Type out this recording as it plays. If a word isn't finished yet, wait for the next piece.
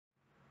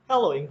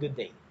Hello and good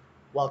day.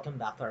 Welcome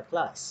back to our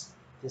class.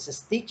 This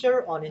is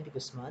teacher Onin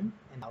Guzman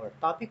and our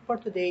topic for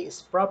today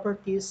is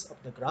properties of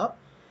the graph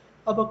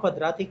of a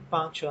quadratic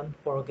function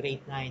for grade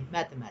 9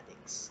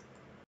 mathematics.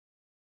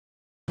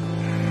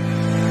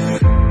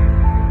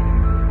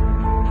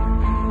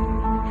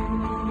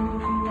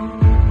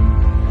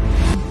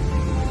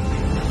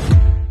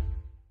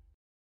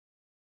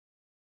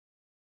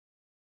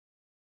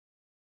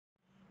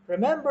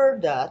 Remember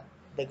that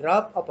the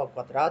graph of a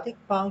quadratic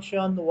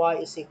function y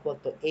is equal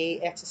to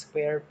ax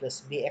squared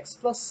plus bx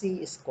plus c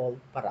is called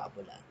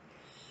parabola.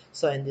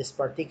 So in this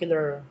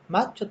particular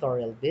math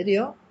tutorial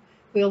video,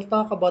 we'll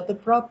talk about the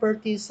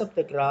properties of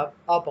the graph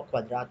of a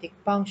quadratic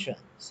function.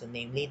 So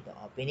namely the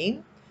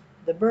opening,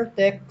 the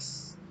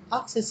vertex,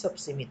 axis of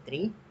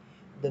symmetry,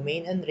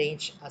 domain and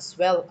range, as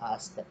well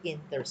as the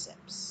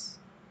intercepts.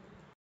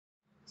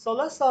 So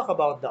let's talk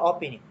about the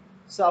opening.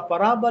 So a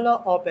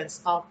parabola opens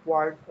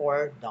upward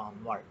or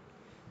downward.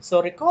 So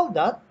recall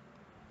that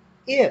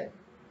if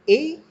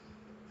A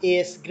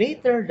is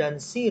greater than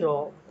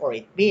 0, or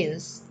it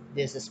means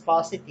this is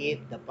positive,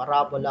 the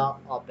parabola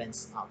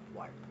opens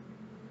upward.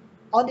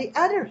 On the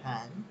other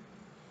hand,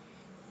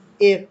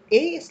 if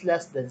A is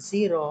less than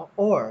 0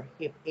 or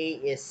if A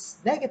is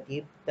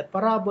negative, the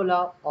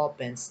parabola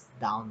opens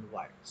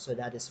downward. So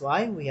that is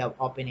why we have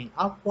opening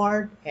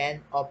upward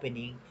and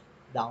opening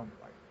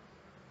downward.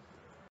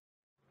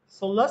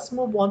 So let's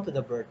move on to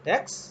the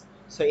vertex.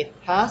 So it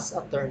has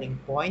a turning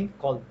point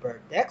called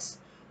vertex,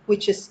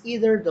 which is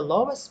either the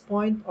lowest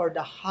point or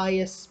the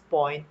highest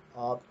point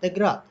of the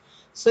graph.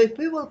 So if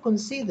we will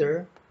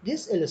consider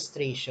this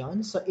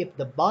illustration, so if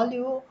the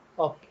value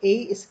of A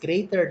is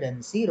greater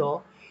than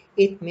 0,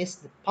 it means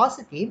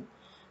positive.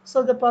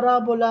 So the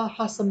parabola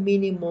has a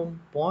minimum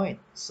point.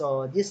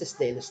 So this is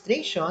the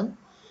illustration.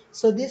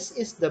 So this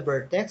is the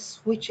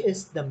vertex, which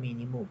is the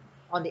minimum.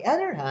 On the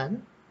other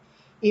hand,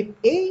 if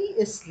A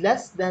is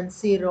less than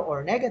 0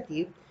 or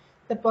negative,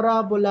 the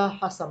parabola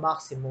has a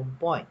maximum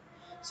point.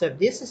 So if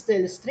this is the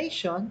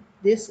illustration,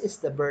 this is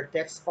the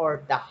vertex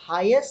or the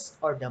highest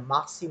or the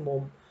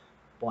maximum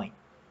point.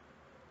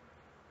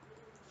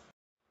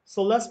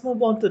 So let's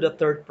move on to the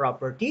third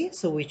property,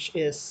 so which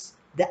is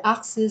the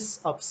axis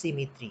of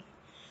symmetry.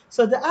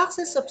 So the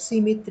axis of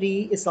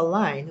symmetry is a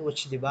line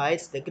which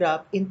divides the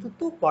graph into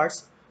two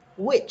parts,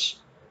 which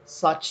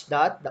such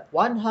that the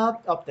one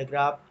half of the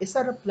graph is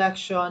a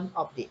reflection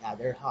of the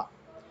other half.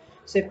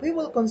 So if we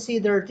will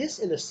consider this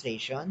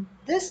illustration,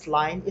 this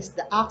line is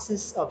the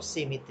axis of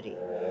symmetry.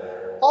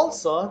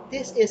 Also,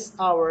 this is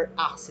our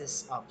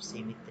axis of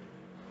symmetry.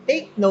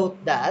 Take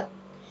note that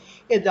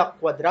if the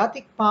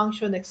quadratic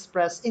function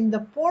expressed in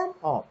the form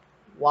of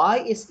y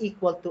is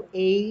equal to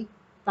a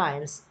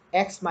times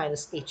x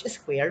minus h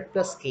squared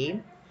plus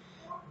k,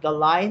 the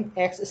line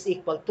x is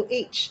equal to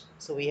h.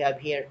 So we have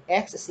here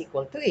x is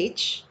equal to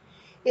h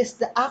is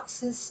the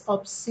axis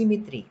of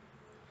symmetry.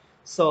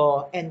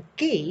 So, and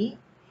k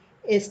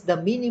is the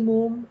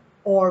minimum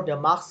or the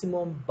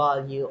maximum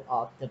value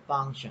of the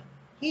function.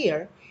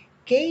 Here,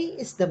 k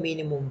is the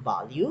minimum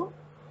value,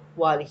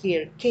 while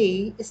here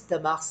k is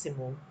the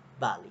maximum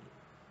value.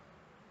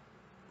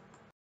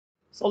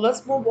 So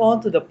let's move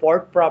on to the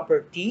fourth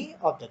property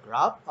of the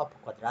graph of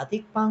a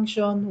quadratic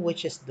function,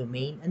 which is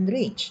domain and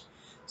range.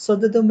 So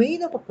the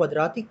domain of a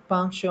quadratic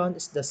function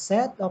is the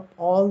set of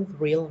all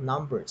real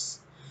numbers.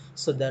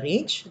 So the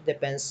range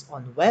depends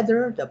on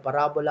whether the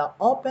parabola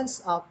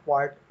opens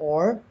upward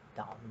or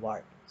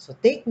downward. So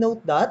take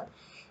note that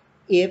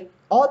if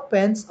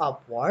opens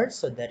upward,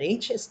 so the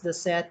range is the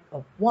set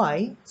of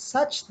y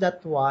such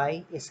that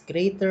y is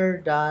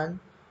greater than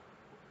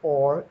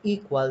or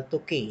equal to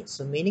k.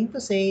 So meaning to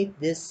say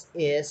this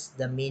is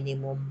the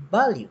minimum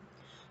value.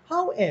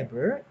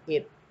 However,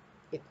 if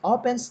it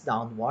opens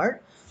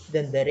downward,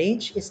 then the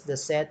range is the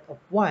set of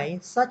y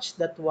such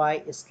that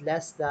y is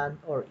less than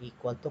or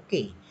equal to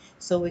k.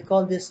 So we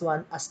call this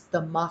one as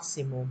the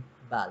maximum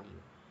value.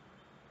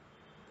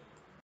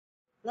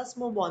 Let's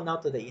move on now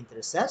to the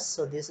intercepts.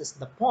 So this is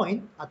the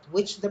point at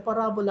which the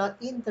parabola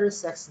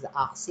intersects the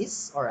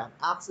axis, or an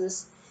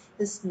axis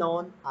is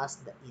known as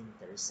the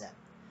intercept.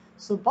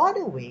 So by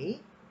the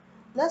way,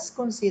 let's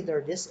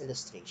consider this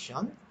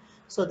illustration.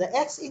 So the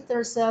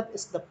x-intercept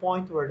is the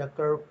point where the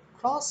curve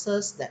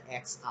crosses the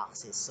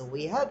x-axis. So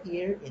we have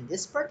here, in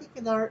this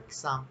particular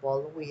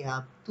example, we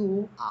have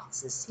two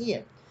axes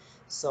here.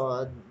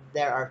 So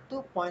there are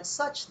 2 points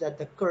such that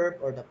the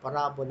curve or the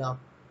parabola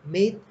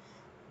meet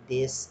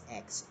this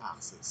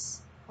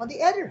x-axis. On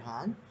the other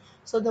hand,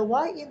 so the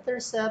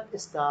y-intercept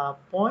is the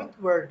point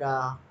where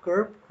the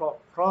curve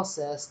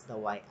crosses the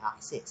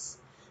y-axis.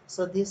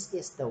 So this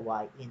is the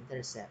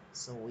y-intercept.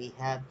 So we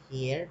have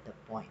here the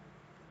point.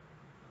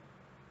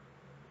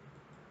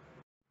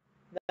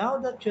 Now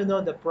that you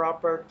know the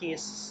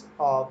properties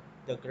of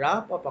the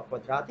graph of a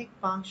quadratic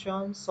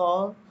function,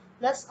 so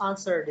let's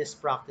answer this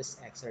practice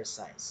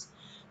exercise.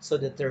 So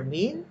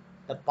determine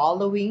the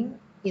following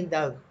in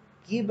the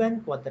given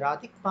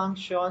quadratic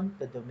function: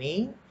 the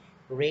domain,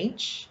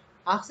 range,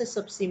 axis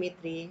of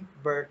symmetry,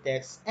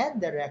 vertex, and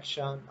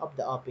direction of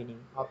the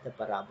opening of the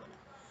parabola.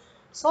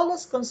 So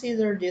let's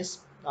consider this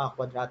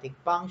quadratic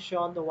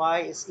function y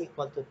is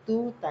equal to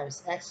 2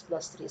 times x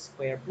plus 3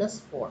 squared plus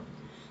 4.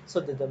 So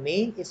the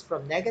domain is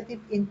from negative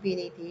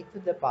infinity to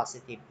the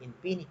positive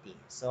infinity.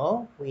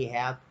 So we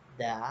have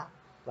the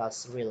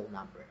plus real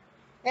number.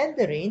 And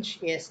the range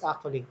is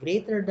actually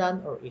greater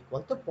than or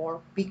equal to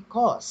 4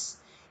 because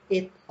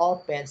it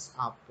opens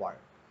upward,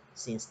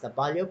 since the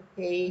value of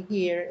a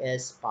here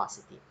is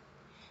positive.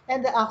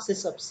 And the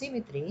axis of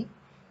symmetry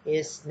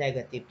is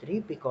negative 3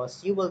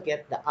 because you will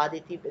get the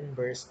additive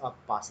inverse of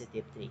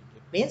positive 3.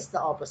 It means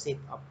the opposite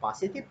of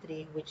positive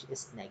 3, which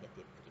is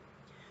negative 3.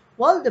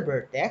 While the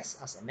vertex,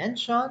 as I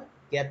mentioned,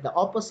 get the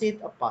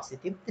opposite of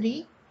positive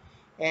 3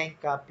 and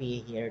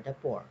copy here the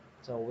 4.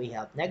 So we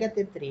have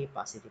negative 3,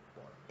 positive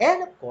 4.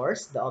 And of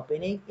course, the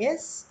opening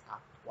is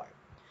upward.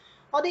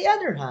 On the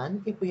other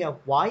hand, if we have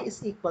y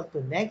is equal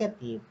to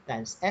negative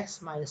times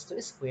x minus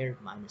 2 squared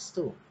minus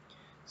 2.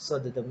 So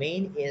the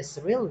domain is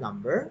real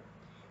number,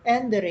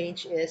 and the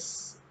range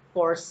is, of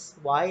course,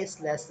 y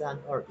is less than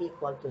or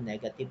equal to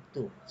negative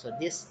 2. So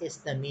this is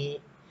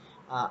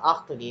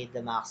actually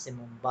the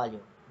maximum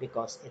value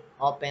because it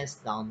opens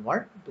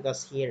downward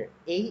because here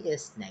a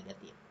is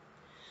negative.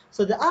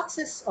 So the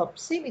axis of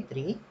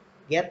symmetry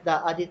get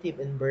the additive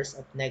inverse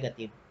of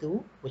negative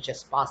 2, which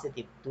is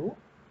positive 2.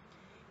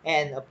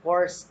 And of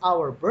course,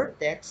 our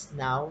vertex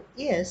now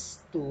is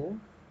to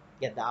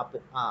get the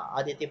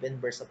additive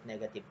inverse of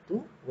negative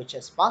 2, which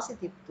is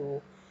positive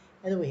 2,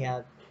 and we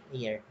have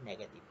here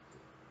negative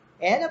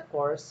 2. And of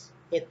course,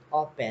 it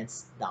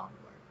opens downward.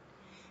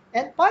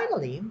 And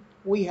finally,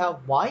 we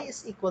have y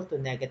is equal to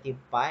negative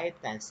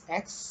 5 times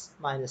x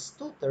minus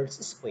 2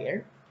 thirds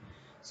squared.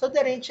 So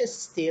the range is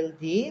still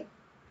the,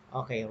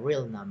 okay,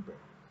 real number,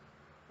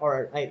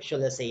 or I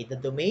should say the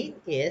domain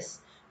is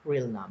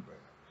real number.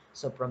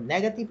 So from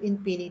negative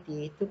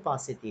infinity to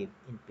positive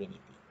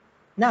infinity.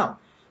 Now,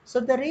 so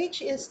the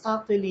range is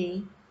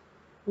actually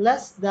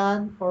less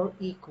than or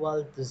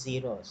equal to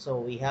 0. So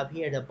we have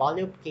here the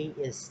value of k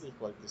is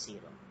equal to 0.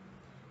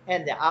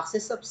 And the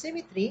axis of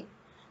symmetry,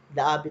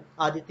 the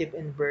additive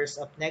inverse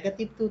of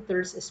negative 2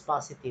 thirds is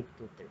positive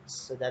 2 thirds.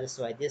 So that is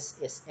why this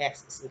is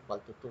x is equal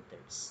to 2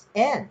 thirds.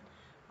 And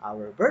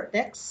our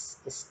vertex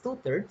is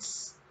 2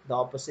 thirds, the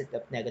opposite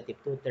of negative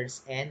 2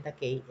 thirds, and the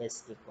k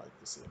is equal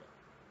to 0.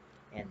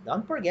 And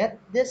don't forget,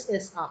 this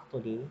is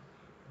actually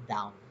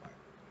downward.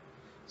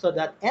 So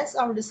that ends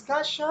our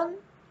discussion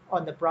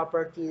on the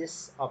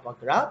properties of a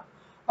graph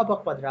of a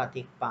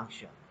quadratic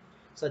function.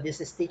 So this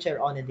is Teacher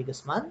Onen de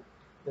Guzman.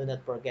 Do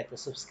not forget to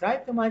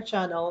subscribe to my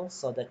channel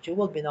so that you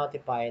will be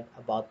notified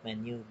about my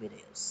new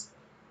videos.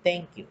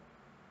 Thank you.